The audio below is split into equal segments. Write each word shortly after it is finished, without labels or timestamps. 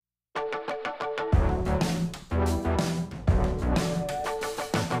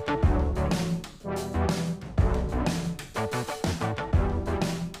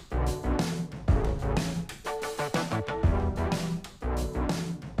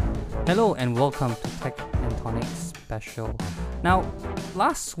Hello and welcome to Tech Tonic special. Now,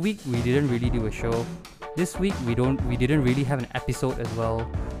 last week we didn't really do a show. This week we didn't really have an episode as well.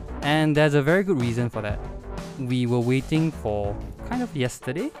 And there's a very good reason for that. We were waiting for kind of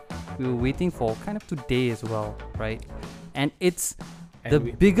yesterday. We were waiting for kind of today as well, right? And it's the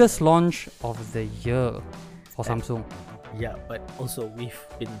biggest launch of the year for Samsung. Yeah, but also we've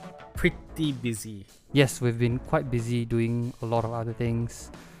been pretty busy. Yes, we've been quite busy doing a lot of other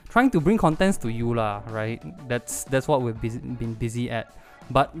things. Trying to bring contents to you lah, right? That's what we've been busy at.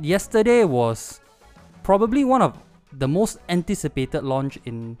 But yesterday was probably one of the most anticipated launch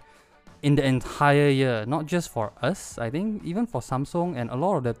in the entire year. Not just for us, I think, even for Samsung and a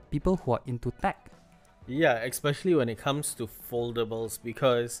lot of the people who are into tech. Yeah, especially when it comes to foldables,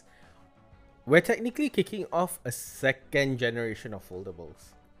 because we're technically kicking off a second generation of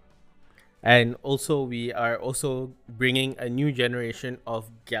foldables. And also, we are also bringing a new generation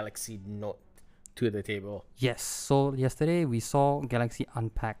of Galaxy Note to the table. Yes, so yesterday we saw Galaxy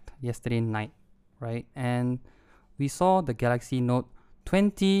Unpacked, yesterday night, right? And we saw the Galaxy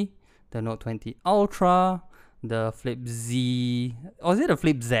Note20, the Note20 Ultra, the Flip Z, or is it a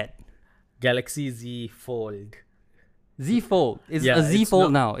Flip Z? Galaxy Z Fold. Z Fold. It's a Z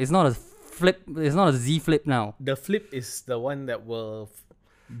Fold now. It's not a Flip. It's not a Z Flip now. The Flip is the one that will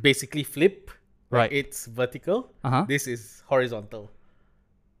basically flip. Right. It's vertical. Uh-huh. This is horizontal.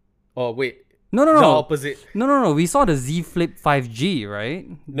 Oh, wait. No. The opposite. No. We saw the Z Flip 5G, right?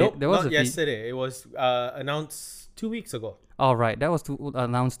 Nope, there was not yesterday. It was announced 2 weeks ago. Oh, right. That was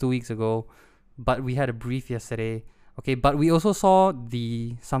announced 2 weeks ago. But we had a brief yesterday. Okay, but we also saw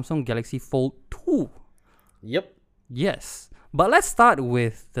the Samsung Galaxy Fold2. Yep. Yes. But let's start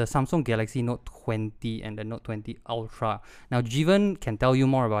with the Samsung Galaxy Note20 and the Note20 Ultra. Now, Jeevan can tell you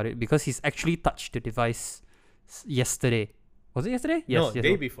more about it because he's actually touched the device yesterday. Was it yesterday? Yes. Yes.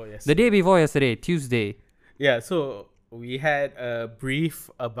 Day before yesterday. The day before yesterday, Tuesday. Yeah, so we had a brief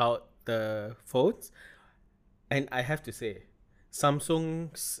about the phones. And I have to say,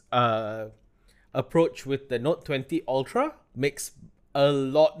 Samsung's approach with the Note20 Ultra makes a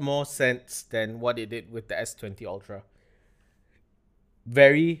lot more sense than what it did with the S20 Ultra.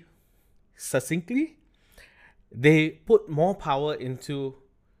 Very succinctly, they put more power into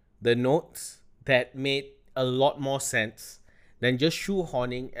the notes that made a lot more sense than just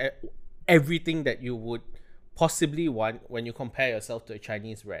shoehorning everything that you would possibly want when you compare yourself to a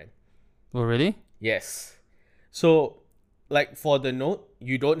Chinese brand. Oh, really? Yes. So, like for the Note,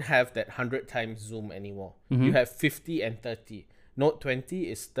 you don't have that 100 times zoom anymore. Mm-hmm. You have 50 and 30. Note 20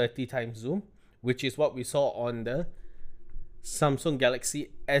 is 30 times zoom, which is what we saw on the Samsung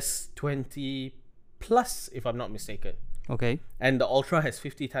Galaxy S20 Plus, if I'm not mistaken. Okay. And the Ultra has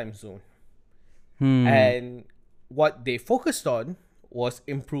 50 times zoom. And what they focused on was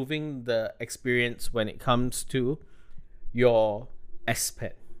improving the experience when it comes to your S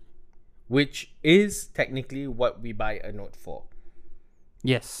Pen, which is technically what we buy a Note for.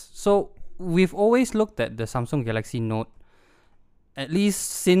 Yes. So we've always looked at the Samsung Galaxy Note, at least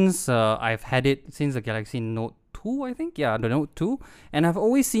since I've had it since the Galaxy Note 2, I think. Yeah, the Note 2. And I've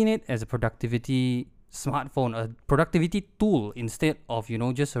always seen it as a productivity smartphone, a productivity tool instead of,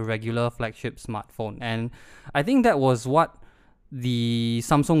 just a regular flagship smartphone. And I think that was what the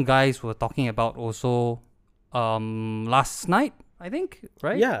Samsung guys were talking about also last night, I think,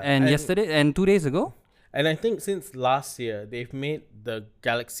 right? Yeah. And yesterday and 2 days ago. And I think since last year, they've made the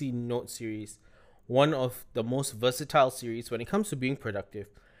Galaxy Note series one of the most versatile series when it comes to being productive.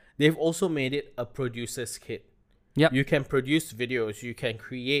 They've also made it a producer's kit. Yep. You can produce videos, you can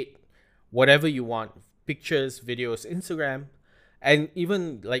create whatever you want, pictures, videos, Instagram, and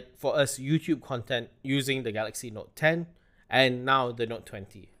even like for us, YouTube content using the Galaxy Note 10 and now the Note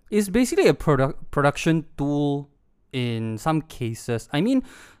 20. It's basically a production tool in some cases. I mean,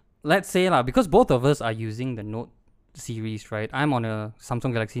 let's say because both of us are using the Note series, right? I'm on a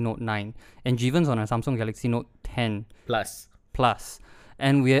Samsung Galaxy Note 9 and Jeevan's on a Samsung Galaxy Note 10 Plus.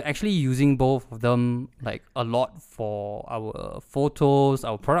 And we're actually using both of them like a lot for our photos,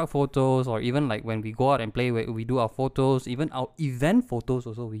 our product photos, or even like when we go out and play, we do our photos, even our event photos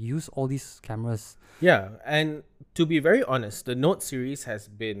also. We use all these cameras. Yeah, and to be very honest, the Note series has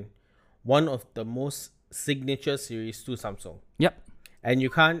been one of the most signature series to Samsung. Yep. And you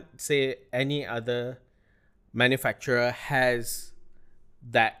can't say any other manufacturer has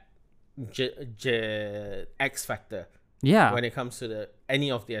that X factor. Yeah. When it comes to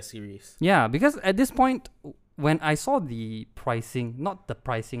any of their series. Yeah, because at this point, when I saw the pricing, not the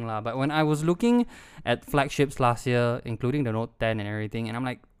pricing but when I was looking at flagships last year, including the Note 10 and everything, and I'm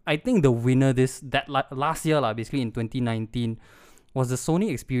like, I think the winner last year basically in 2019, was the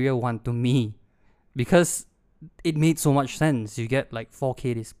Sony Xperia one to me, because it made so much sense. You get like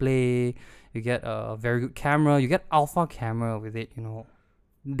 4K display, you get a very good camera, you get alpha camera with it, you know.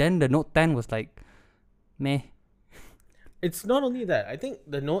 Then the Note 10 was like, meh. It's not only that. I think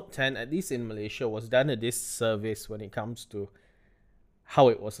the Note 10, at least in Malaysia, was done a disservice when it comes to how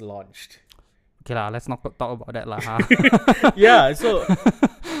it was launched. Okay lah, let's not talk about that lah. Yeah, so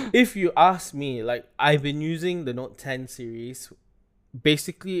if you ask me, like, I've been using the Note 10 series.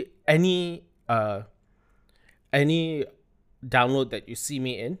 Basically, any download that you see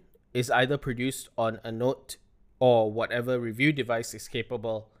me in is either produced on a Note or whatever review device is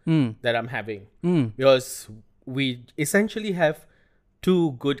capable that I'm having. Because we essentially have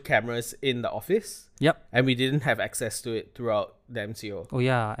 2 good cameras in the office. Yep. And we didn't have access to it throughout the MCO. Oh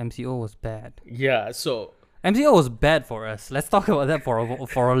yeah, MCO was bad. Yeah, so MCO was bad for us. Let's talk about that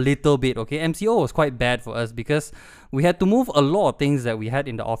for a little bit, okay? MCO was quite bad for us because we had to move a lot of things that we had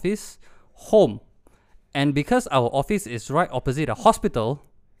in the office home. And because our office is right opposite a hospital,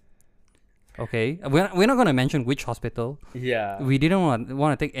 okay, we're not going to mention which hospital. yeah. We didn't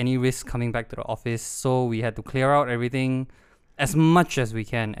want to take any risk coming back to the office, so we had to clear out everything as much as we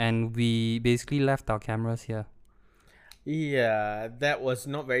can, and we basically left our cameras here. Yeah, that was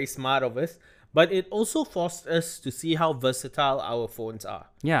not very smart of us, but it also forced us to see how versatile our phones are.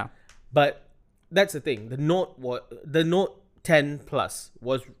 Yeah. But that's the thing. The Note 10 Plus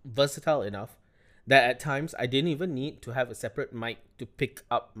was versatile enough that at times I didn't even need to have a separate mic to pick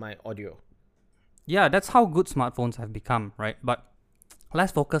up my audio. Yeah, that's how good smartphones have become, right? But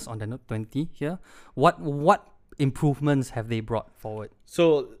let's focus on the Note 20 here. What improvements have they brought forward?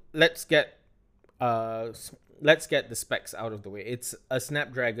 So let's get the specs out of the way. It's a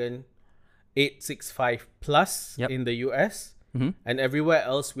Snapdragon 865 Plus in the US, and everywhere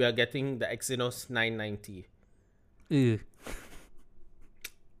else we are getting the Exynos 990. Ew.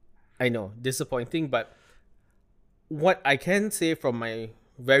 I know, disappointing, but what I can say from my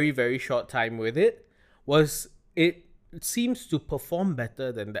very, very short time with it was it seems to perform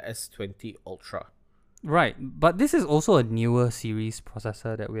better than the S20 Ultra. Right, but this is also a newer series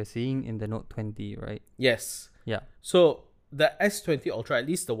processor that we're seeing in the Note 20, right? Yes. Yeah. So the S20 Ultra, at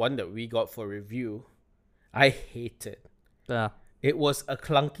least the one that we got for review, I hated. It was a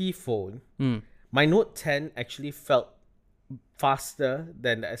clunky phone. My Note 10 actually felt faster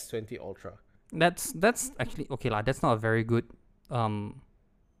than the S20 Ultra. That's actually okay lah. That's not a very good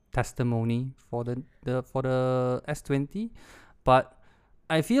testimony for the S20, but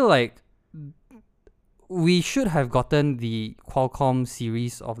I feel like we should have gotten the Qualcomm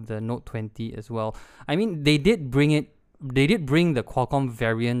series of the Note 20 as well. I mean, they did bring the Qualcomm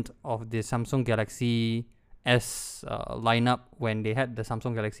variant of the Samsung Galaxy S lineup when they had the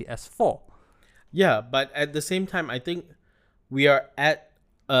Samsung Galaxy S4. Yeah, but at the same time, I think we are at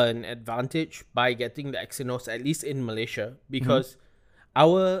an advantage by getting the Exynos, at least in Malaysia, because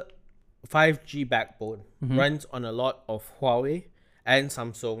our 5G backbone runs on a lot of Huawei and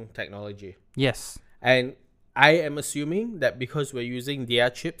Samsung technology. Yes. And I am assuming that because we're using their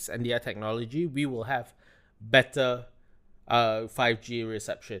chips and their technology, we will have better 5G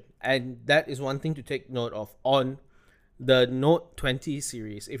reception. And that is one thing to take note of on the Note 20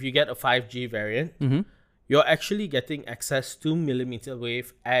 series. If you get a 5G variant, you're actually getting access to millimeter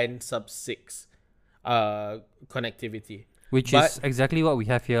wave and sub-6 connectivity. Which is exactly what we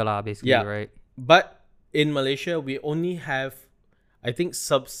have here lah, basically, right? But in Malaysia, we only have, I think,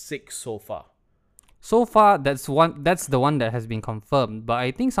 sub-6 so far. So far, that's the one that has been confirmed. But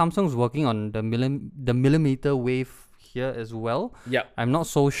I think Samsung's working on the millimeter wave here as well. Yeah. I'm not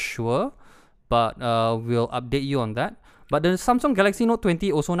so sure, but we'll update you on that. But the Samsung Galaxy Note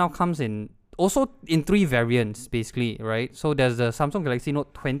 20 also now comes in 3 variants, basically, right? So there's the Samsung Galaxy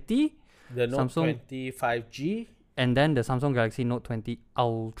Note 20, the Note 20 5G, and then the Samsung Galaxy Note 20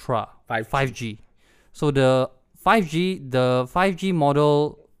 Ultra 5G. So the 5G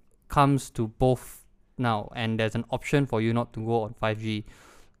model comes to both now, and there's an option for you not to go on 5G,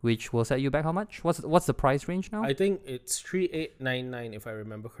 which will set you back how much? What's the price range now? I think it's 3899 if I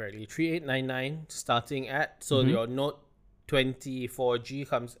remember correctly. 3899 starting at, so your Note 20 4G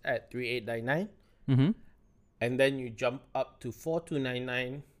comes at 3899. And then you jump up to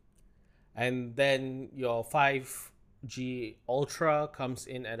 4299, and then your 5G Ultra comes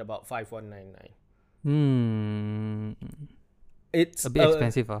in at about 5199. It's a bit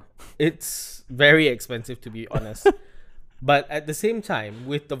expensive, It's very expensive, to be honest. But at the same time,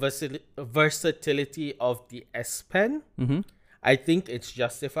 with the versatility of the S Pen, I think it's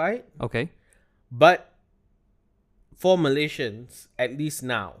justified. Okay. But for Malaysians, at least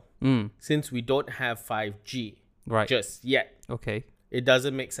now, since we don't have 5G just yet, Okay. It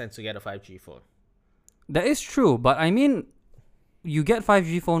doesn't make sense to get a 5G phone. That is true, but I mean, you get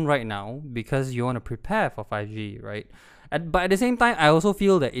 5G phone right now because you want to prepare for 5G, right? But at the same time, I also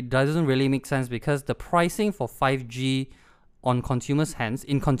feel that it doesn't really make sense because the pricing for 5G in consumers'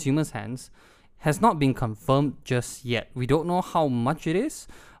 hands, has not been confirmed just yet. We don't know how much it is,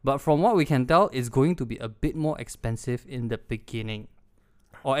 but from what we can tell, it's going to be a bit more expensive in the beginning.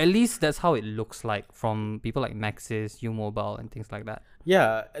 Or at least that's how it looks like from people like Maxis, U-Mobile, and things like that.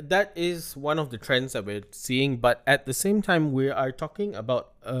 Yeah, that is one of the trends that we're seeing. But at the same time, we are talking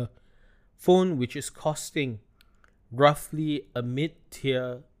about a phone which is costing roughly a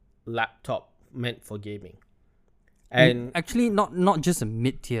mid-tier laptop meant for gaming. And actually, not just a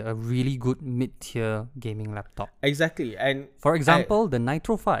mid-tier, a really good mid-tier gaming laptop. Exactly. And for example, the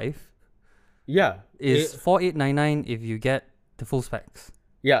Nitro 5 is 4899 if you get the full specs.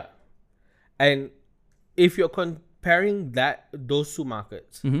 Yeah. And if you're comparing those two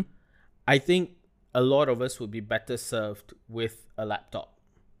markets, I think a lot of us would be better served with a laptop.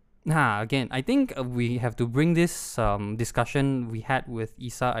 Again, I think we have to bring this discussion we had with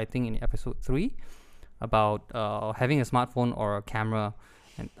Isa, I think in episode 3, about having a smartphone or a camera.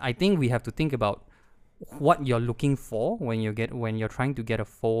 And I think we have to think about what you're looking for when you're trying to get a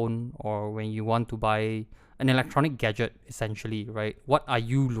phone or when you want to buy an electronic gadget, essentially, right? What are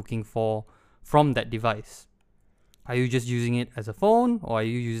you looking for from that device? Are you just using it as a phone, or are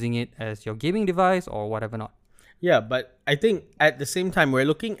you using it as your gaming device, or whatever not? Yeah, but I think at the same time, we're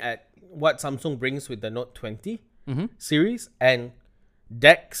looking at what Samsung brings with the Note20 series, and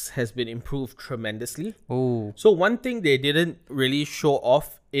DeX has been improved tremendously. Oh. So one thing they didn't really show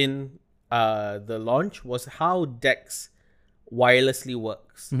off in the launch was how DeX wirelessly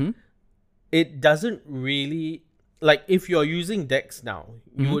works. It doesn't really, like, if you're using DeX now,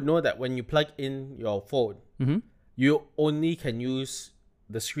 you would know that when you plug in your phone, you only can use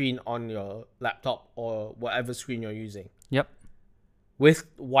the screen on your laptop or whatever screen you're using. Yep. With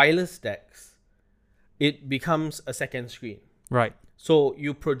wireless DeX, it becomes a second screen. Right. So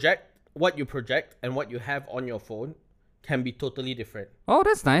what you project and what you have on your phone can be totally different. Oh,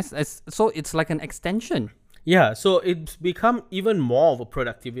 that's nice. So it's like an extension. Yeah, so it's become even more of a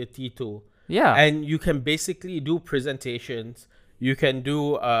productivity tool. Yeah. And you can basically do presentations. You can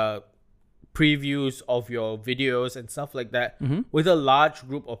do previews of your videos and stuff like that with a large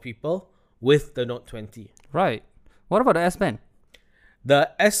group of people with the Note20. Right. What about the S Pen?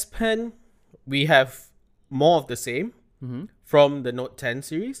 The S Pen, we have more of the same from the Note 10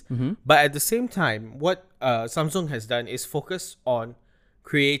 series. But at the same time, what Samsung has done is focus on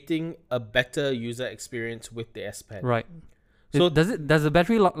creating a better user experience with the S Pen. Right. So does the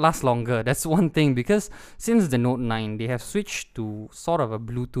battery last longer? That's one thing, because since the Note 9, they have switched to sort of a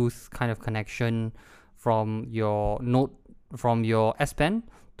Bluetooth kind of connection from your S Pen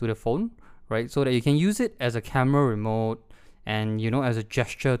to the phone, right? So that you can use it as a camera remote and, as a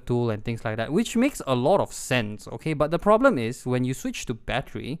gesture tool and things like that, which makes a lot of sense, okay? But the problem is when you switch to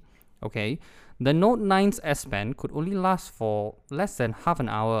battery, okay, the Note 9's S Pen could only last for less than half an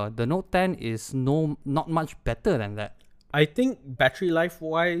hour. The Note 10 is not much better than that. I think battery life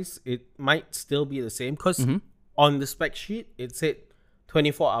wise, it might still be the same because on the spec sheet, it said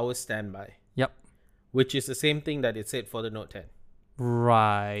 24 hours standby. Yep. Which is the same thing that it said for the Note 10.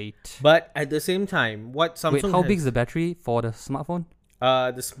 Right. But at the same time, what Samsung Wait, how big is the battery for the smartphone?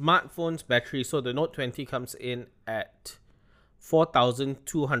 The smartphone's battery, so the Note 20 comes in at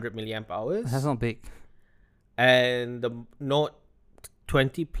 4,200 milliamp hours. That's not big. And the Note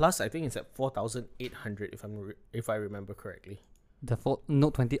 20 Plus, I think it's at 4,800 if I remember correctly. The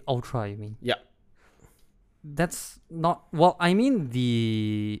Note 20 Ultra, you mean? Yeah. That's not... Well, I mean,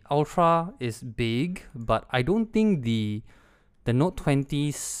 the Ultra is big, but I don't think the Note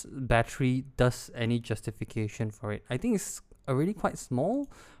 20's battery does any justification for it. I think it's already quite small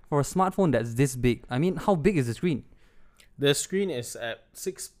for a smartphone that's this big. I mean, how big is the screen? The screen is at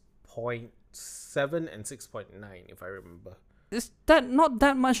 6.7 and 6.9, if I remember. Is that not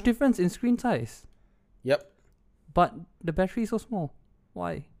that much difference in screen size? Yep. But the battery is so small.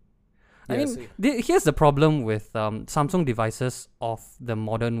 Why? Yeah, I mean, here's the problem with Samsung devices of the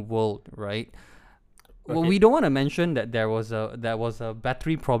modern world, right? Okay. Well, we don't want to mention that there was a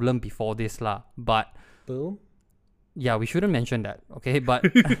battery problem before this lah, but boom. Yeah, we shouldn't mention that, okay? But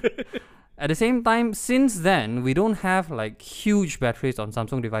at the same time, since then, we don't have like huge batteries on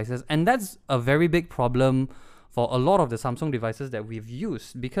Samsung devices, and that's a very big problem for a lot of the Samsung devices that we've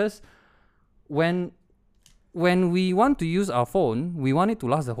used, because when we want to use our phone, we want it to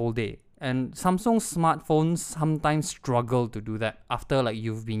last the whole day. And Samsung smartphones sometimes struggle to do that after like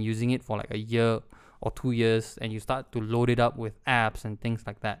you've been using it for like a year or 2 years, and you start to load it up with apps and things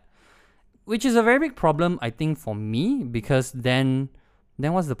like that, which is a very big problem, I think, for me, because then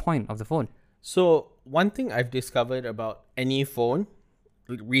what's the point of the phone? So one thing I've discovered about any phone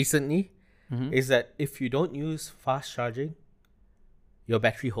recently is that if you don't use fast charging, your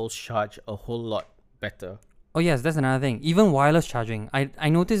battery holds charge a whole lot better. Oh yes, that's another thing. Even wireless charging. I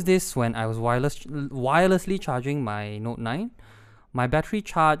noticed this when I was wirelessly charging my Note 9. My battery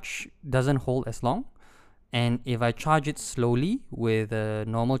charge doesn't hold as long. And if I charge it slowly with a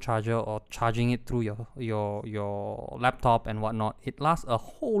normal charger or charging it through your laptop and whatnot, it lasts a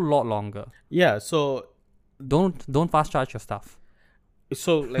whole lot longer. Yeah, so Don't fast charge your stuff.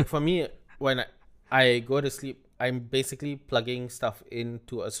 like for me, when I go to sleep, I'm basically plugging stuff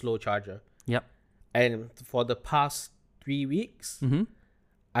into a slow charger. Yep. And for the past 3 weeks, Mm-hmm.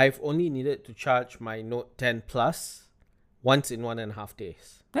 I've only needed to charge my Note 10 Plus once in 1.5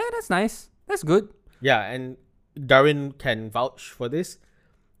 days. Yeah, that's nice. That's good. Yeah, and Darwin can vouch for this.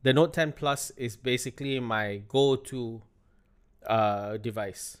 The Note 10 Plus is basically my go-to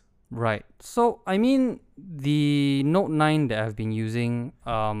device. Right. So, I mean, the Note 9 that I've been using,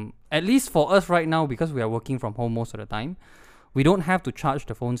 at least for us right now, because we are working from home most of the time, we don't have to charge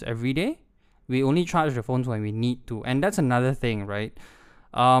the phones every day. We only charge the phones when we need to. And that's another thing, right?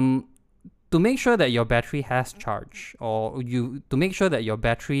 To make sure that your battery has charge, or to make sure that your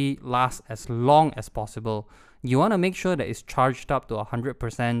battery lasts as long as possible, you want to make sure that it's charged up to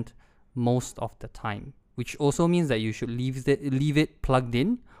 100% most of the time, which also means that you should leave it plugged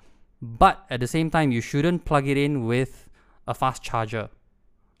in. But at the same time, you shouldn't plug it in with a fast charger.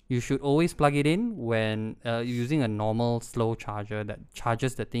 You should always plug it in when using a normal slow charger that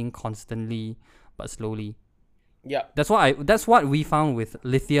charges the thing constantly but slowly. Yeah. That's what we found with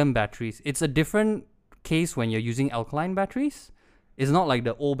lithium batteries. It's a different case when you're using alkaline batteries. It's not like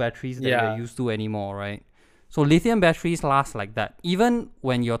the old batteries that we're used to anymore, right? So lithium batteries last like that. Even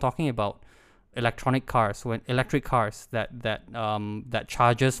when you're talking about electric cars that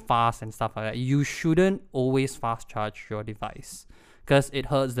charges fast and stuff like that, you shouldn't always fast charge your device because it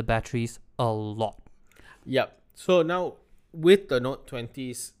hurts the batteries a lot. Yep. So now with the Note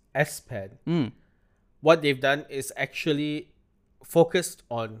 20's S Pen, what they've done is actually focused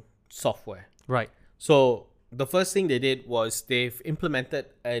on software. Right. So the first thing they did was they've implemented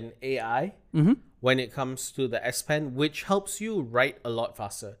an AI when it comes to the S Pen, which helps you write a lot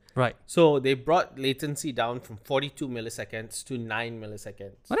faster. Right. So they brought latency down from 42 milliseconds to 9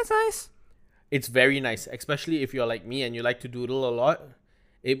 milliseconds. Well, that's nice. It's very nice, especially if you're like me and you like to doodle a lot.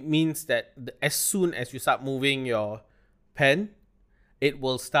 It means that as soon as you start moving your pen, it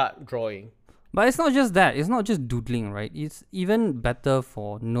will start drawing. But it's not just that. It's not just doodling, right? It's even better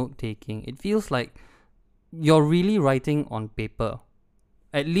for note taking. It feels like you're really writing on paper.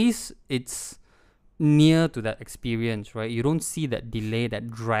 At least it's near to that experience, right? You don't see that delay,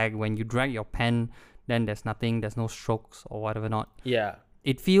 that drag. When you drag your pen, then there's nothing, there's no strokes or whatever not. Yeah.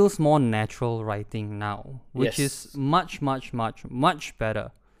 It feels more natural writing now, which Yes. is much, much, much, much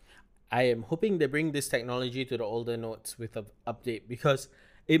better. I am hoping they bring this technology to the older notes with an update because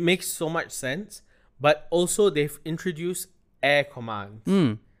it makes so much sense. But also they've introduced air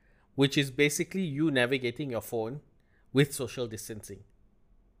commands, which is basically you navigating your phone with social distancing.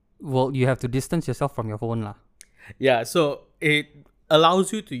 Well, you have to distance yourself from your phone lah. Yeah, so it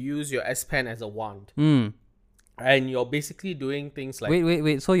allows you to use your S Pen as a wand. And you're basically doing things like...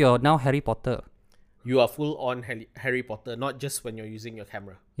 Wait. So you're now Harry Potter. You are full on Harry Potter, not just when you're using your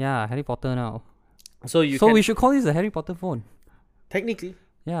camera. Yeah, Harry Potter now. So we should call this the Harry Potter phone. Technically,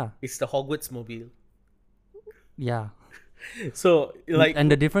 yeah, it's the Hogwarts mobile. Yeah. So like,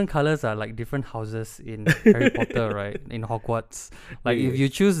 and the different colors are like different houses in Harry Potter, right? In Hogwarts. Like if you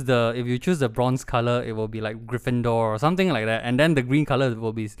choose the bronze color, it will be like Gryffindor or something like that. And then the green color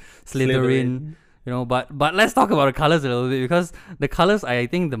will be Slytherin. You know, but let's talk about the colors a little bit because the colors are, I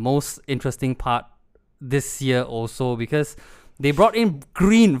think, the most interesting part this year also because they brought in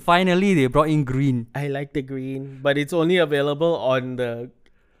green. Finally, they brought in green. I like the green, but it's only available on the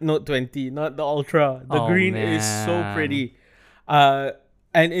Note 20, not the Ultra. The green is so pretty. And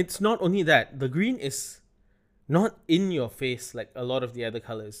it's not only that. The green is not in your face like a lot of the other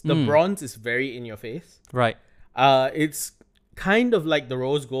colors. The bronze is very in your face. Right. It's kind of like the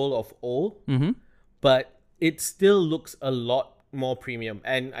rose gold of old. But it still looks a lot more premium.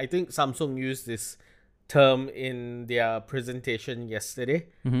 And I think Samsung used this term in their presentation yesterday.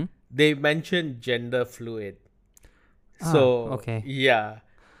 They mentioned gender fluid. So, okay.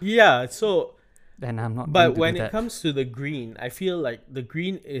 Yeah, so... Then I'm not But when it comes to the green, I feel like the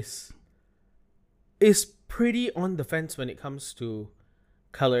green is pretty on the fence when it comes to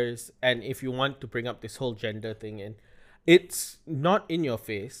colors, and if you want to bring up this whole gender thing in, it's not in your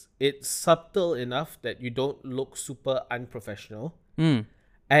face. It's subtle enough that you don't look super unprofessional.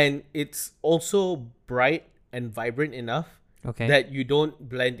 And it's also bright and vibrant enough that you don't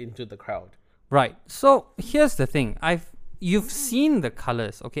blend into the crowd. Right. So here's the thing. You've seen the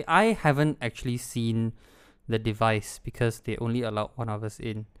colors, okay? I haven't actually seen the device because they only allowed one of us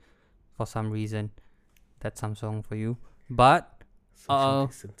in for some reason. That's Samsung for you. But Social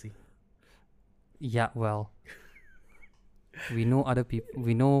distancing. Yeah, well, we know other people.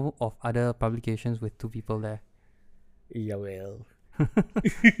 We know of other publications with 2 people there. Yeah, well.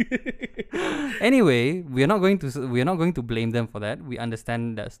 Anyway, we are not going to blame them for that. We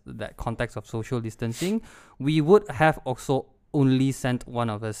understand that context of social distancing. We would have also only sent one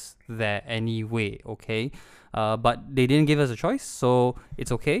of us there anyway, okay? But they didn't give us a choice, so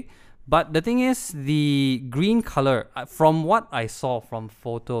it's okay. But the thing is, the green color, from what I saw from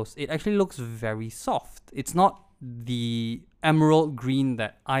photos, it actually looks very soft. It's not the emerald green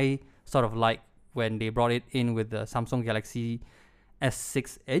that I sort of like when they brought it in with the Samsung Galaxy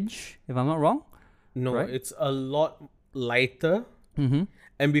S6 Edge, if I'm not wrong. No, right? It's a lot lighter. And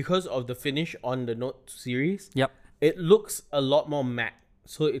because of the finish on the Note series, it looks a lot more matte.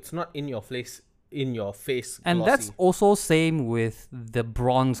 So it's not in your face and glossy. that's also same with the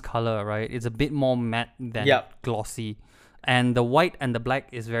bronze color, right? It's a bit more matte than glossy. And the white and the black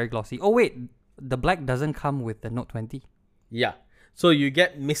is very glossy. Oh wait, the black doesn't come with the Note 20. Yeah. So you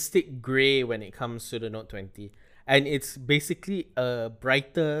get mystic gray when it comes to the Note 20. And it's basically a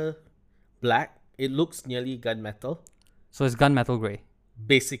brighter black. It looks nearly gunmetal. So it's gunmetal gray.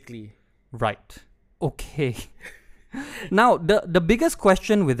 Basically. Right. Okay. Now, the biggest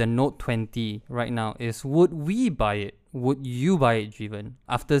question with the Note 20 right now is, would we buy it? Would you buy it, Jeevan?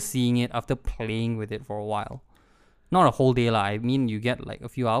 After seeing it, after playing with it for a while. Not a whole day lah. I mean, you get like a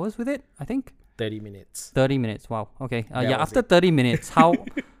few hours with it, I think. 30 minutes. 30 minutes. Wow. Okay. After 30 minutes, how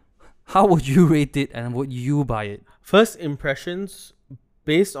would you rate it and would you buy it? First impressions,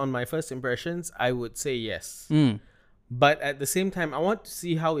 based on my first impressions, I would say yes. But at the same time, I want to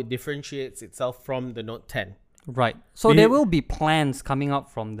see how it differentiates itself from the Note 10. Right. So there will be plans coming up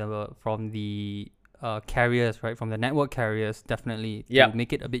from the carriers, right? From the network carriers, definitely, to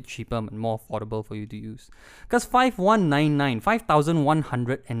make it a bit cheaper and more affordable for you to use. Because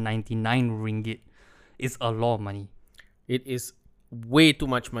 5,199 ringgit is a lot of money. It is way too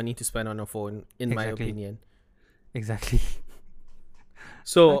much money to spend on a phone, in my opinion. Exactly.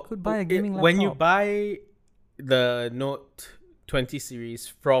 So I could buy a gaming laptop. When you buy the Note 20 series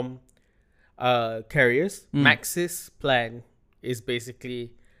from carriers, Max's plan is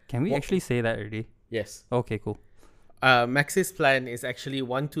basically... Can we actually say that already? Yes. Okay, cool. Max's plan is actually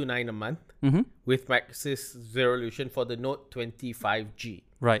 129 a month with Max's resolution for the Note 20 5G.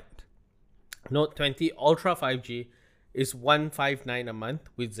 Right. Note 20 Ultra 5G is 159 a month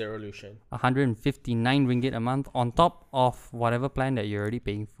with resolution. 159 ringgit a month on top of whatever plan that you're already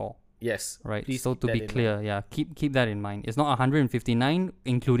paying for. Yes. Right. So to be clear, keep that in mind. It's not 159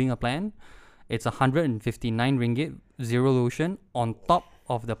 including a plan. It's 159 ringgit resolution on top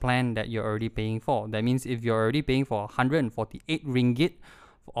of the plan that you're already paying for. That means if you're already paying for 148 ringgit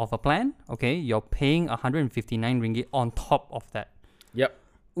of a plan, okay, you're paying 159 ringgit on top of that. Yep.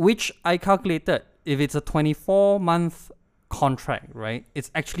 Which I calculated, if it's a 24-month contract, right, it's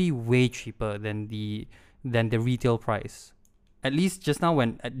actually way cheaper than the retail price. At least just now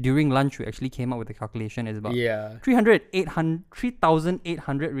during lunch we actually came up with the calculation. It's about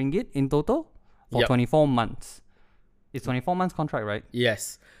 3,800 ringgit in total for 24 months. It's 24 months contract, right?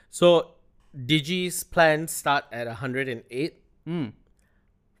 Yes. So Digi's plans start at 108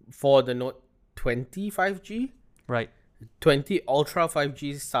 for the Note 20 5G. Right. 20 Ultra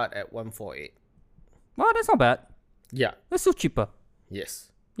 5G start at 148. Well, that's not bad. Yeah. That's still cheaper.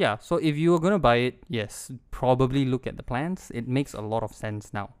 Yes. Yeah, so if you were going to buy it, yes, probably look at the plans. It makes a lot of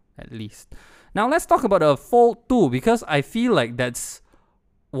sense now, at least. Now, let's talk about the Fold 2, because I feel like that's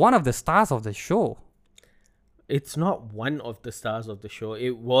one of the stars of the show. It's not one of the stars of the show.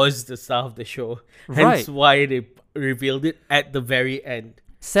 It was the star of the show. Right. Hence why they revealed it at the very end.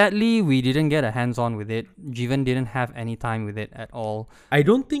 Sadly, we didn't get a hands-on with it. Jeevan didn't have any time with it at all. I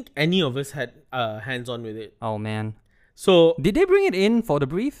don't think any of us had hands-on with it. Oh, man. So did they bring it in for the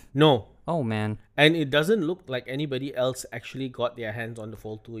brief? No. Oh, man. And it doesn't look like anybody else actually got their hands on the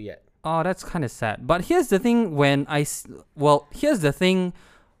Fold 2 yet. Oh, that's kind of sad. But here's the thing here's the thing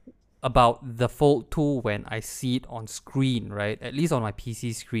about the Fold 2 when I see it on screen, right? At least on my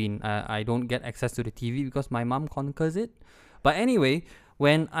PC screen. I don't get access to the TV because my mom conquers it. But anyway,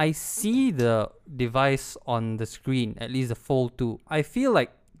 when I see the device on the screen, at least the Fold 2, I feel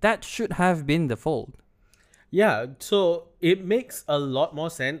like that should have been the Fold. Yeah, so it makes a lot more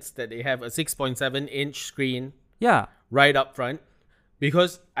sense that they have a 6.7-inch screen Yeah. right up front,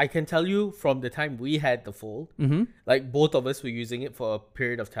 because I can tell you from the time we had the Fold, like both of us were using it for a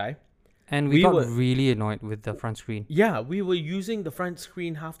period of time. And we got really annoyed with the front screen. Yeah, we were using the front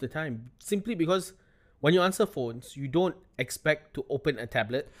screen half the time simply because when you answer phones, you don't expect to open a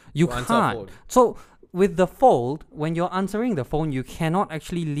tablet You to answer a phone. can't. So with the Fold, when you're answering the phone, you cannot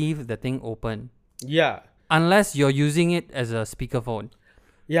actually leave the thing open Yeah. unless you're using it as a speakerphone.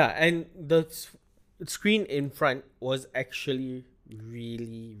 Yeah, and the screen in front was actually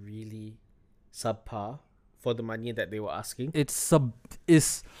really, really subpar for the money that they were asking.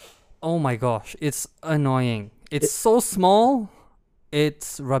 Oh my gosh, it's annoying. It's so small,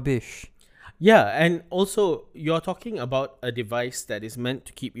 it's rubbish. Yeah, and also you're talking about a device that is meant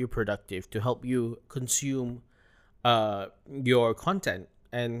to keep you productive, to help you consume your content.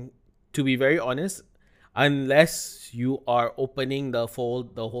 And to be very honest, unless you are opening the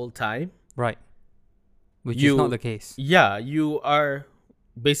Fold the whole time, Right. Which is not the case. yeah, you are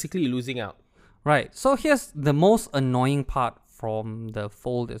basically losing out. Right. So here's the most annoying part from the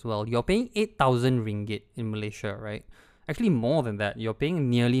Fold as well. You're paying 8,000 ringgit in Malaysia, right? Actually, more than that. You're paying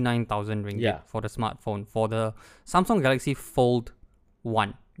nearly 9,000 ringgit for the smartphone, for the Samsung Galaxy Fold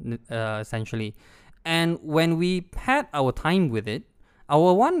 1, essentially. And when we had our time with it,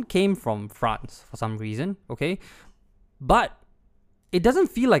 our one came from France for some reason, okay? But it doesn't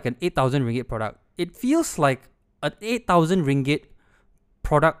feel like an 8,000 ringgit product. It feels like an 8,000 ringgit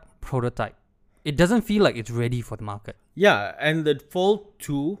product prototype. It doesn't feel like it's ready for the market. Yeah, and the Fold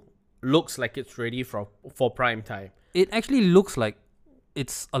 2 looks like it's ready for prime time. It actually looks like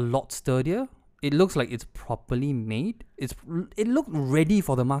it's a lot sturdier. It looks like it's properly made. It looked ready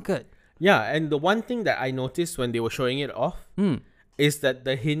for the market. Yeah, and the one thing that I noticed when they were showing it off is that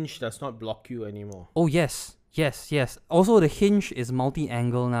the hinge does not block you anymore. Oh, yes. Also, the hinge is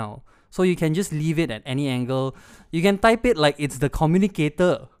multi-angle now. So you can just leave it at any angle. You can type it like it's the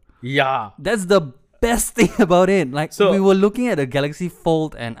communicator. Yeah. That's the best thing about it. Like, So, we were looking at a Galaxy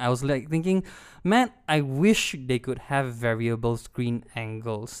Fold and I was like thinking, man, I wish they could have variable screen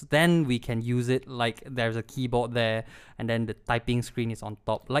angles. Then we can use it like there's a keyboard there and then the typing screen is on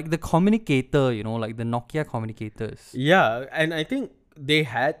top. Like the communicator, like the Nokia communicators. yeah, and I think they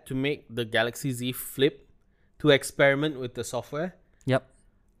had to make the Galaxy Z Flip to experiment with the software. Yep.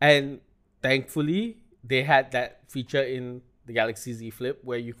 And thankfully, they had that feature in the Galaxy Z Flip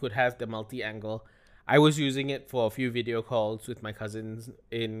where you could have the multi-angle. I was using it for a few video calls with my cousins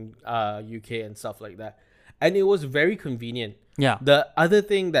in UK and stuff like that. And it was very convenient. Yeah. The other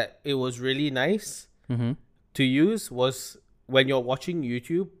thing that it was really nice to use was when you're watching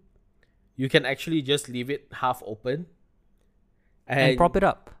YouTube, you can actually just leave it half open. And prop it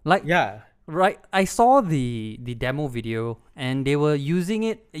up. Like, yeah. Right, I saw the demo video and they were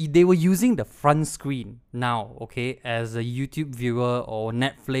using the front screen now, okay, as a YouTube viewer or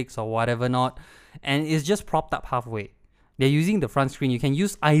Netflix or whatever not, and it's just propped up halfway. They're using the front screen. You can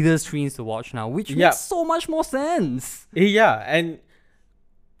use either screens to watch now, which makes so much more sense. Yeah, and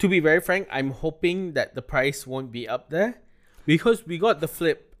to be very frank, I'm hoping that the price won't be up there because we got the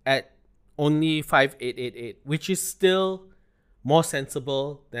Flip at only 5,888, which is still more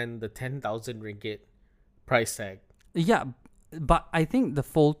sensible than the 10,000 ringgit price tag. Yeah, but I think the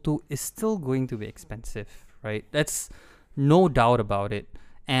Fold 2 is still going to be expensive, right? That's no doubt about it.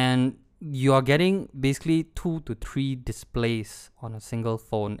 And you are getting basically 2 to 3 displays on a single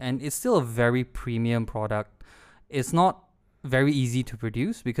phone. And it's still a very premium product. It's not very easy to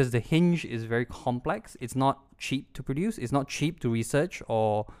produce because the hinge is very complex. It's not cheap to produce. It's not cheap to research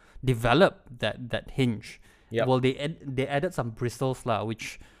or develop that hinge. Yep. Well, they added some bristles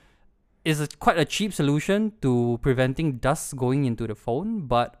which is quite a cheap solution to preventing dust going into the phone.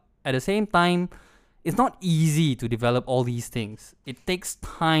 But at the same time, it's not easy to develop all these things. It takes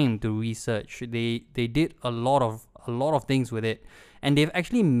time to research. They did a lot of things with it, and they've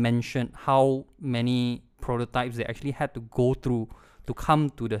actually mentioned how many prototypes they actually had to go through to come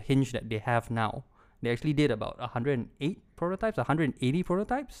to the hinge that they have now. They actually did about 108 prototypes, 180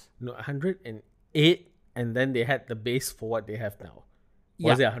 prototypes. No, 108. And then they had the base for what they have now.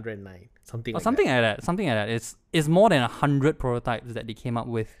 Was it 109? Something like that. Something like that. It's more than 100 prototypes that they came up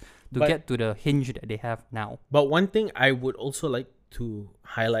with to get to the hinge that they have now. But one thing I would also like to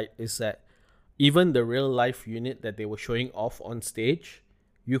highlight is that even the real life unit that they were showing off on stage,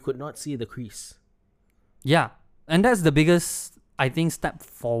 you could not see the crease. Yeah. And that's the biggest, I think, step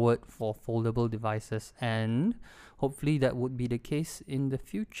forward for foldable devices. And hopefully that would be the case in the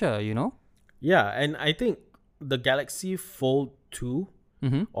future, you know? Yeah, and I think the Galaxy Fold 2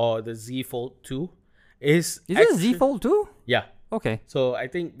 Mm-hmm. or the Z Fold 2 is Is it a Z Fold 2? Yeah. Okay. So I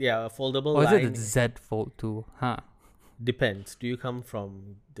think foldable Or is line it the Z Fold 2? Huh. depends. Do you come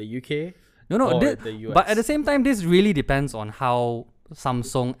from the UK No, or thi- the US? but at the same time, this really depends on how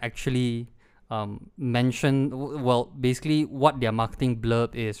Samsung actually basically what their marketing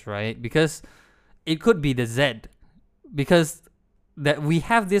blurb is, right? Because it could be the Z, because that we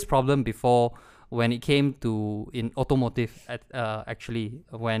have this problem before when it came to in automotive. Actually,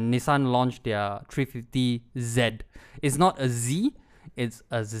 when Nissan launched their 350Z, it's not a Z, it's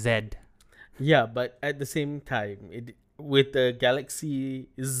a Z. Yeah, but at the same time, with the Galaxy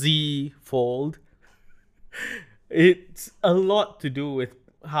Z Fold, it's a lot to do with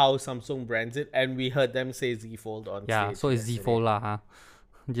how Samsung brands it, and we heard them say Z Fold on Yeah, stage so it's Z yesterday. Fold lah, huh?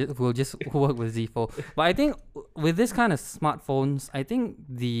 We'll just work with Z Fold. But I think with this kind of smartphones, I think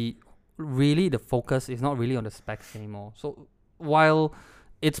the focus is not really on the specs anymore. So while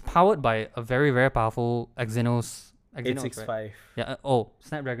it's powered by a very, very powerful Exynos, right? 865. Yeah.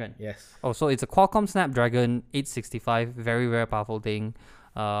 Snapdragon. Yes. Oh, so it's a Qualcomm Snapdragon 865, very, very powerful thing.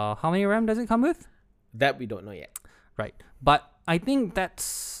 How many RAM does it come with? That we don't know yet. Right. But I think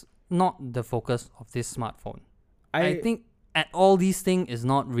that's not the focus of this smartphone. I think all these things is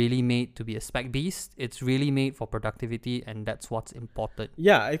not really made to be a spec beast. It's really made for productivity, and that's what's important.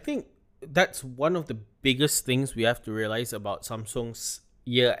 Yeah, I think that's one of the biggest things we have to realize about Samsung's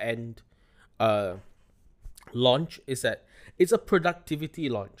year-end launch is that it's a productivity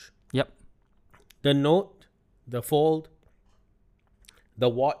launch. Yep. The Note, the Fold, the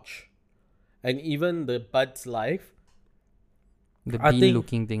Watch, and even the Buds Live. The I think-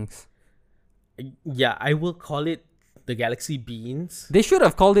 bean-looking things. Yeah, I will call it the Galaxy Beans. They should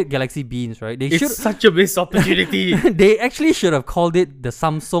have called it Galaxy Beans, right? They It's should. such a missed opportunity. They actually should have called it the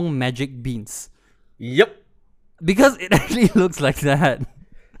Samsung Magic Beans, Yep. because it actually looks like that.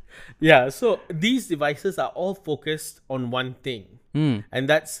 Yeah, so these devices are all focused on one thing, and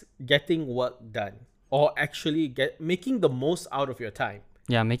that's getting work done, or actually making the most out of your time.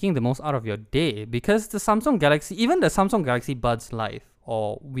 Yeah, making the most out of your day, because the Samsung Galaxy, even the Samsung Galaxy Buds Live,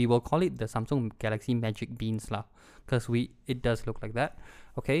 or we will call it the Samsung Galaxy Magic Beans lah, because it does look like that.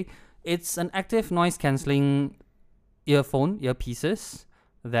 Okay, it's an active noise cancelling earpieces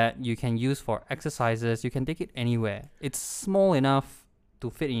that you can use for exercises. You can take it anywhere. It's small enough to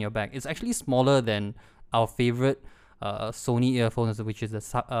fit in your bag. It's actually smaller than our favorite Sony earphones, which is the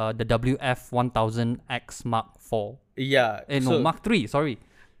WF-1000X Mark IV. Yeah. Mark III, sorry.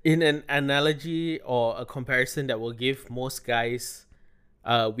 In an analogy or a comparison that will give most guys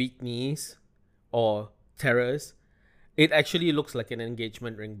weak knees or terrors, it actually looks like an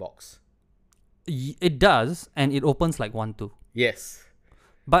engagement ring box. It does, and it opens like one too. Yes.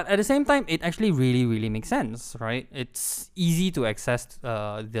 But at the same time, it actually really, really makes sense, right? It's easy to access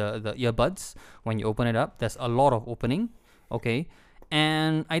the earbuds when you open it up. There's a lot of opening, okay?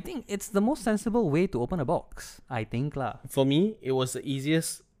 And I think it's the most sensible way to open a box, I think lah. For me, it was the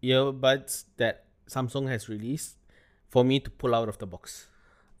easiest earbuds that Samsung has released for me to pull out of the box.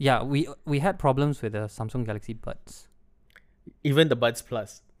 Yeah, we had problems with the Samsung Galaxy Buds. Even the Buds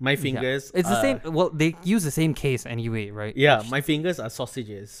Plus. My fingers It's the same. Well, they use the same case anyway, right? Yeah, my fingers are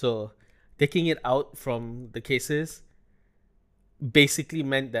sausages. So taking it out from the cases basically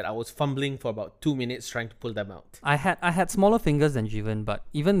meant that I was fumbling for about 2 minutes trying to pull them out. I had smaller fingers than Jeevan, but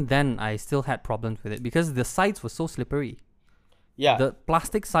even then I still had problems with it because the sides were so slippery. Yeah. The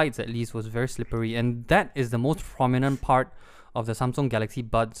plastic sides at least was very slippery, and that is the most prominent part of the Samsung Galaxy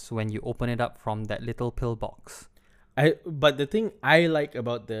Buds when you open it up from that little pill box. But the thing I like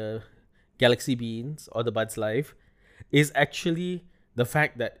about the Galaxy Beans or the Buds Live is actually the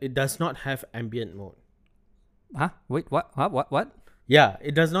fact that it does not have ambient mode. Huh? Wait, what? What? Yeah,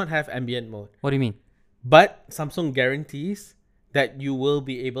 it does not have ambient mode. What do you mean? But Samsung guarantees that you will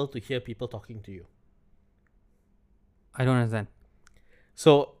be able to hear people talking to you. I don't understand.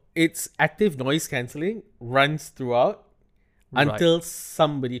 So its active noise cancelling runs throughout until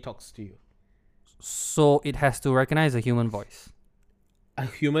somebody talks to you. So it has to recognize a human voice. A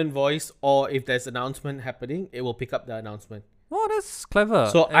human voice, or if there's an announcement happening, it will pick up the announcement. Oh, that's clever.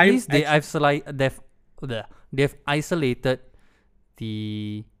 So at least they've isolated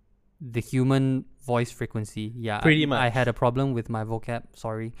the human voice frequency. Yeah, Pretty much. I had a problem with my vocab.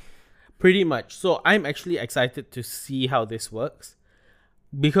 Sorry. Pretty much. So I'm actually excited to see how this works,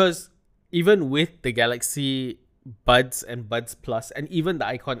 because even with the Galaxy Buds and Buds Plus and even the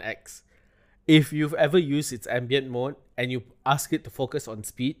Icon X, if you've ever used its ambient mode and you ask it to focus on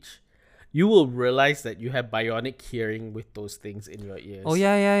speech, you will realize that you have bionic hearing with those things in your ears. Oh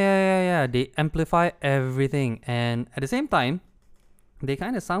yeah. They amplify everything, and at the same time, they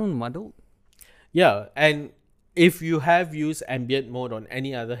kind of sound muddled. Yeah, and if you have used ambient mode on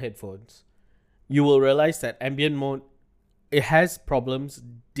any other headphones, you will realize that ambient mode, it has problems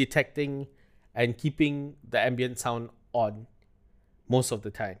detecting and keeping the ambient sound on most of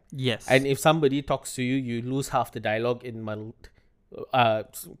the time. Yes. And if somebody talks to you, you lose half the dialogue in muddled,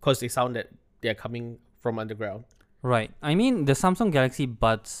 because they sound that they're coming from underground. Right. I mean, the Samsung Galaxy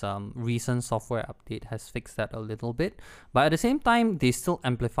Buds recent software update has fixed that a little bit, but at the same time, they still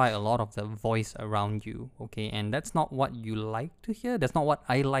amplify a lot of the voice around you, okay? And that's not what you like to hear. That's not what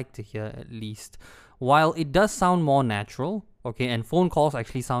I like to hear, at least. While it does sound more natural, okay, and phone calls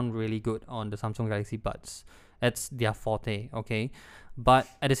actually sound really good on the Samsung Galaxy Buds. That's their forte, okay? But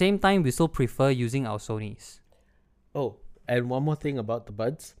at the same time, we still prefer using our Sonys. Oh, and one more thing about the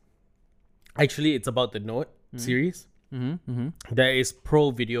Buds. Actually, it's about the Note series. There is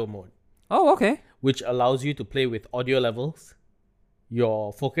Pro Video mode, Oh, okay. which allows you to play with audio levels,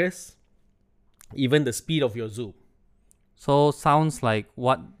 your focus, even the speed of your zoom. So sounds like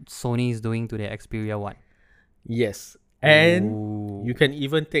what Sony is doing to their Xperia One. Yes. And Ooh. you can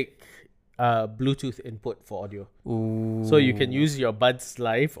even take Bluetooth input for audio. Ooh. So you can use your Buds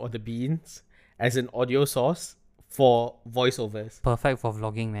Live or the Beans as an audio source for voiceovers. Perfect for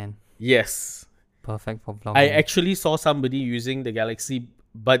vlogging, man. Yes. Perfect for vlogging. I actually saw somebody using the Galaxy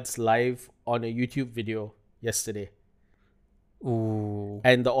Buds Live on a YouTube video yesterday. Ooh.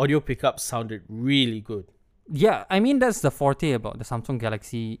 And the audio pickup sounded really good. Yeah, I mean that's the forte about the Samsung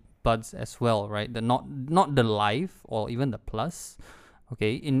Galaxy Buds as well, right? The not the Live or even the Plus.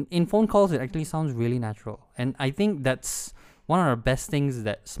 Okay, in phone calls it actually sounds really natural, and I think that's one of the best things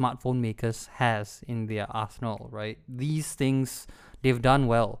that smartphone makers has in their arsenal, right? These things they've done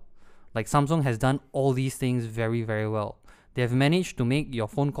well. Like Samsung has done all these things very, very well. They have managed to make your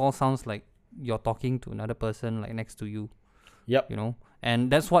phone call sounds like you're talking to another person like next to you. Yep. You know,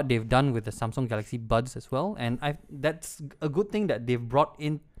 and that's what they've done with the Samsung Galaxy Buds as well. And that's a good thing that they've brought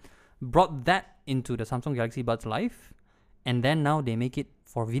that into the Samsung Galaxy Buds Live, and then now they make it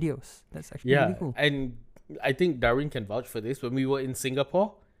for videos. That's actually really cool. And I think Darwin can vouch for this. When we were in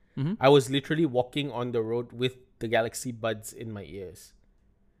Singapore, Mm-hmm. I was literally walking on the road with the Galaxy Buds in my ears.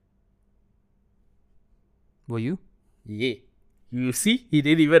 Were you? Yeah. You see? He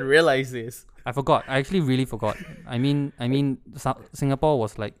didn't even realize this. I forgot. I actually really forgot. I mean, Singapore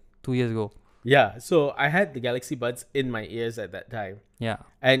was like 2 years ago. Yeah. So I had the Galaxy Buds in my ears at that time. Yeah.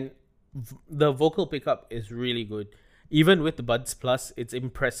 And the vocal pickup is really good. Even with the Buds Plus, it's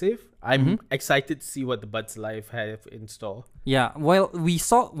impressive. I'm excited to see what the Buds Live have in store. Yeah. Well,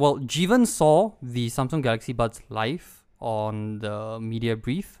 Jeevan saw the Samsung Galaxy Buds Live on the media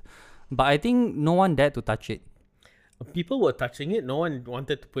brief, but I think no one dared to touch it. People were touching it. No one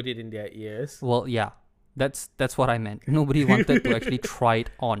wanted to put it in their ears. Well, yeah. That's what I meant. Nobody wanted to actually try it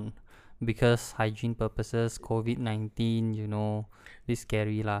on because hygiene purposes, COVID-19, you know, this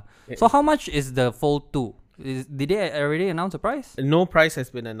scary lah. So how much is the Fold 2? Did they already announce a price? No price has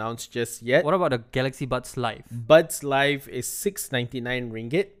been announced just yet. What about the Galaxy Buds Live? Buds Live is 699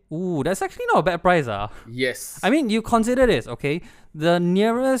 ringgit. Ooh, that's actually not a bad price, ah. Yes. I mean, you consider this, okay? The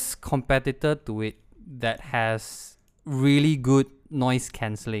nearest competitor to it that has really good noise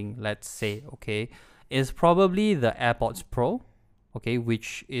cancelling, let's say, okay, is probably the AirPods Pro, okay,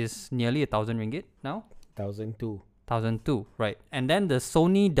 which is nearly 1,000 ringgit now. 1,002. 1,002, right? And then the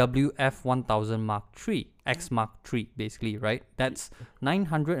Sony WF-1000 Mark III, X Mark III, basically, right? That's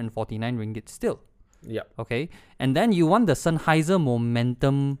 949 ringgit still. Yeah. Okay, and then you want the Sennheiser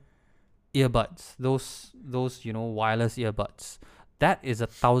Momentum earbuds, those wireless earbuds. That is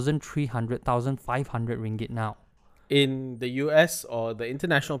 1,300, 1,500 ringgit now. In the US or the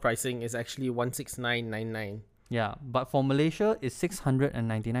international pricing is actually 169.99. Yeah, but for Malaysia it's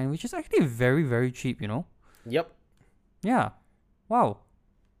 699, which is actually very, very cheap, you know. Yep. Yeah. Wow.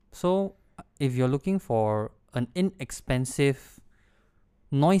 So if you're looking for an inexpensive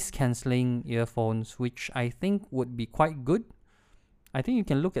noise cancelling earphones, which I think would be quite good, I think you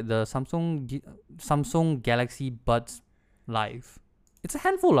can look at the Samsung Galaxy Buds Live. It's a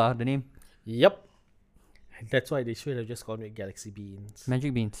handful, the name. Yep. That's why they should have just gone with Galaxy Beans.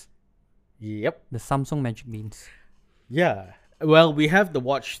 Magic Beans. Yep. The Samsung Magic Beans. Yeah. Well, we have the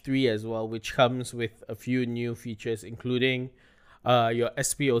Watch 3 as well, which comes with a few new features, including your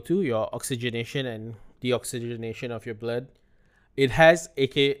SpO2, your oxygenation and deoxygenation of your blood. It has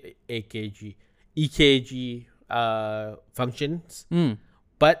EKG functions,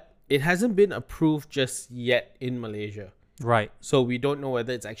 but it hasn't been approved just yet in Malaysia. Right. So we don't know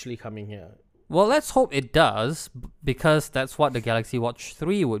whether it's actually coming here. Well, let's hope it does, because that's what the Galaxy Watch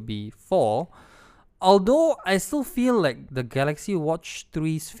 3 would be for. Although I still feel like the Galaxy Watch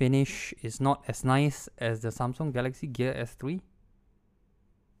 3's finish is not as nice as the Samsung Galaxy Gear S3.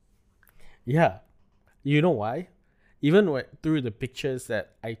 Yeah. You know why? Even through the pictures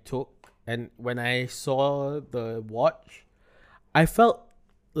that I took and when I saw the watch, I felt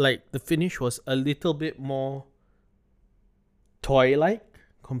like the finish was a little bit more toy-like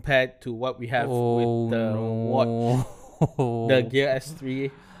compared to what we have with the watch, the Gear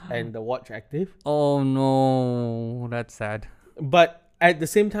S3 and the Watch Active. Oh no, that's sad. But at the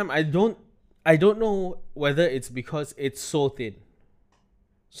same time, I don't know whether it's because it's so thin.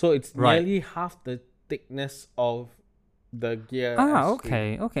 So it's nearly half the thickness of the Gear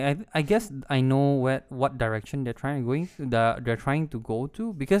S3. Okay. I guess I know what direction they're trying to go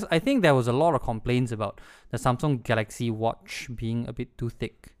to, because I think there was a lot of complaints about the Samsung Galaxy Watch being a bit too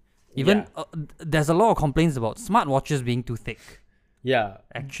thick. Even there's a lot of complaints about smartwatches being too thick. Yeah.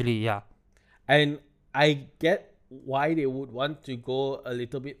 Actually, yeah. And I get why they would want to go a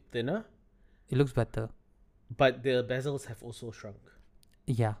little bit thinner. It looks better. But the bezels have also shrunk.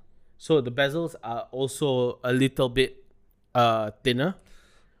 Yeah. So the bezels are also a little bit thinner,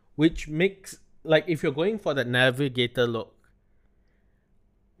 which makes, like, if you're going for the navigator look,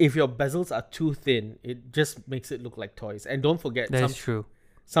 if your bezels are too thin, it just makes it look like toys. And don't forget, that's true.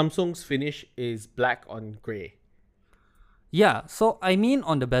 Samsung's finish is black on gray. Yeah, so I mean,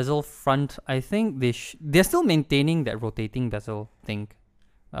 on the bezel front, I think they're still maintaining that rotating bezel thing.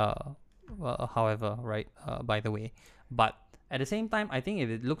 However, right? By the way, but at the same time, I think if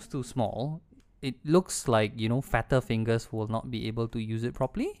it looks too small, it looks like, fatter fingers will not be able to use it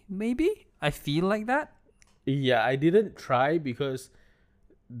properly. Maybe I feel like that. Yeah, I didn't try because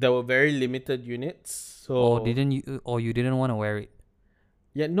there were very limited units. So you didn't want to wear it?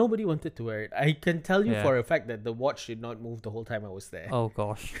 Yeah, nobody wanted to wear it. I can tell you for a fact that the watch did not move the whole time I was there. Oh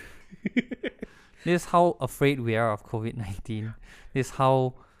gosh. This is how afraid we are of COVID-19. This is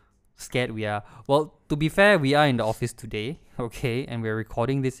how scared we are. Well, to be fair, we are in the office today, okay? And we're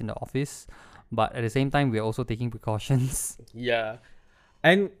recording this in the office. But at the same time, we're also taking precautions. Yeah.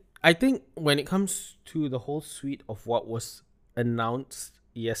 And I think when it comes to the whole suite of what was announced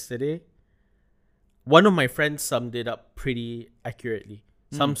yesterday, one of my friends summed it up pretty accurately.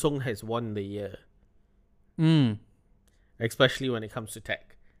 Samsung has won the year. Especially when it comes to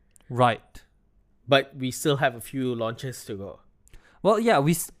tech. Right. But we still have a few launches to go. Well, yeah,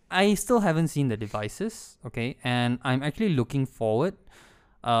 I still haven't seen the devices, okay? And I'm actually looking forward.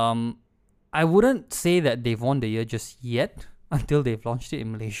 I wouldn't say that they've won the year just yet until they've launched it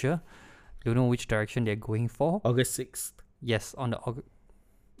in Malaysia. Don't know which direction they're going for. August 6th. Yes, on the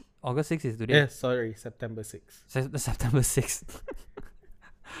August 6th is today. Yeah, sorry, September 6th. September 6th.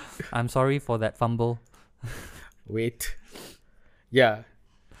 I'm sorry for that fumble. Wait. Yeah.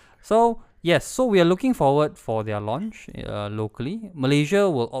 So, yes, so we are looking forward for their launch locally. Malaysia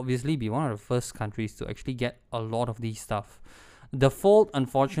will obviously be one of the first countries to actually get a lot of these stuff. The Fold,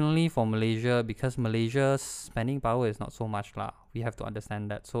 unfortunately, for Malaysia, because Malaysia's spending power is not so much lah. We have to understand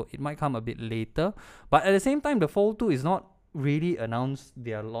that. So it might come a bit later. But at the same time, the Fold 2 is not really announced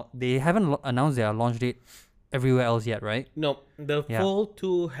they haven't announced their launch date everywhere else yet, right? No, the Fold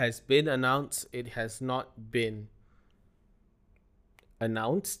 2 has been announced. It has not been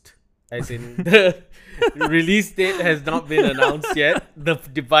announced. As in, the release date has not been announced yet. The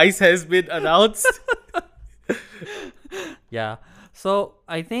device has been announced. Yeah, so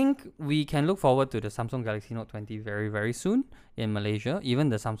I think we can look forward to the Samsung Galaxy Note20 very, very soon in Malaysia. Even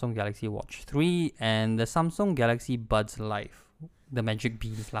the Samsung Galaxy Watch3 and the Samsung Galaxy Buds Live, the magic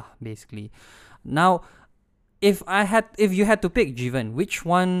beans lah, basically. Now, if you had to pick, Jeevan, which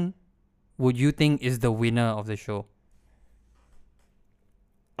one would you think is the winner of the show?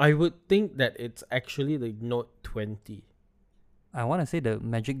 I would think that it's actually the Note 20. I want to say the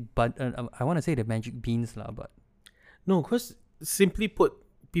magic I want to say the magic beans lah, but no, because simply put,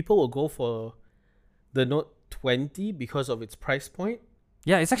 people will go for the Note 20 because of its price point.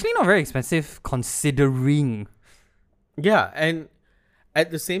 Yeah, it's actually not very expensive considering. Yeah, and at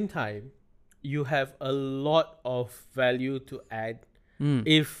the same time, you have a lot of value to add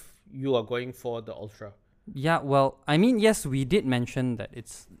if you are going for the Ultra. Yeah, well, I mean, yes, we did mention that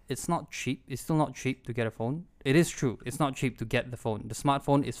it's not cheap. It's still not cheap to get a phone. It is true. It's not cheap to get the phone. The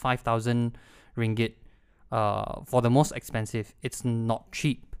smartphone is 5,000 ringgit. For the most expensive, it's not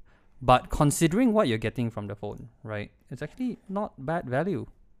cheap. But considering what you're getting from the phone, right, it's actually not bad value.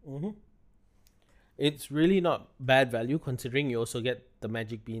 Mm-hmm. It's really not bad value considering you also get the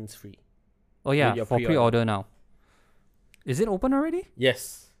magic beans free. Oh yeah, for pre-order now. Is it open already?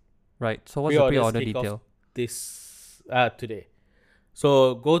 Yes. Right. So what's the Pre-orders pre-order kick off detail? this today.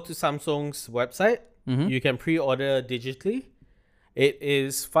 So go to Samsung's website. Mm-hmm. You can pre-order digitally. It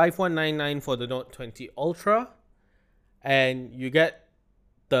is 5199 for the Note 20 Ultra, and you get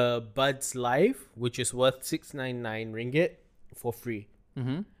the Buds Live, which is worth 699 ringgit for free.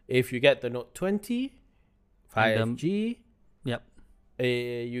 Mm-hmm. If you get the Note 20 5G, Yep.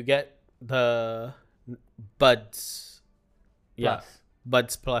 you get the Buds. Yeah, Plus.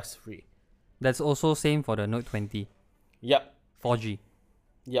 Buds Plus free. That's also same for the Note 20 Yep. 4G.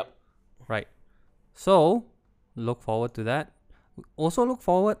 Yep. Right. So look forward to that. Also look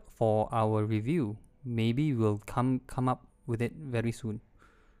forward for our review. Maybe we'll come up with it very soon.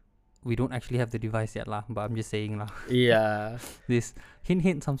 We don't actually have the device yet lah, but I'm just saying lah. Yeah. This hint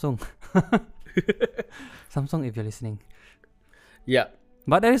Samsung. Samsung, if you're listening. Yeah.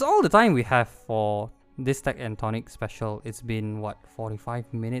 But that is all the time we have for this Tech and Tonic special. It's been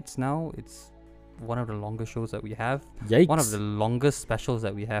 45 minutes now. It's one of the longest shows that we have. Yikes. One of the longest specials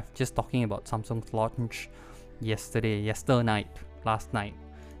that we have, just talking about Samsung's launch last night,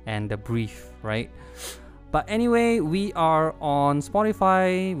 and the brief, right? But anyway, we are on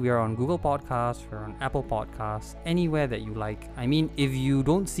Spotify, we are on Google Podcasts, we're on Apple Podcasts, anywhere that you like. I mean, if you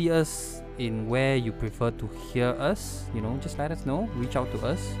don't see us in where you prefer to hear us, just let us know. Reach out to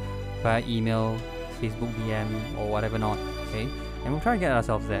us via email, Facebook DM, or whatever not, okay? And we'll try to get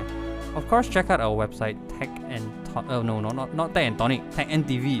ourselves there. Of course, check out our website, not Tech and Tonic,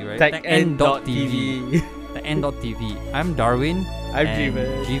 TechN.TV, right? TechN.TV. TechN.TV. I'm Darwin. I'm and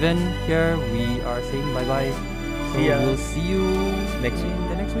Jeevan. Jeevan here. We are saying bye-bye. So See ya. we'll see you Next week. in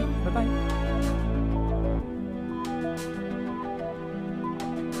the next week. Bye-bye.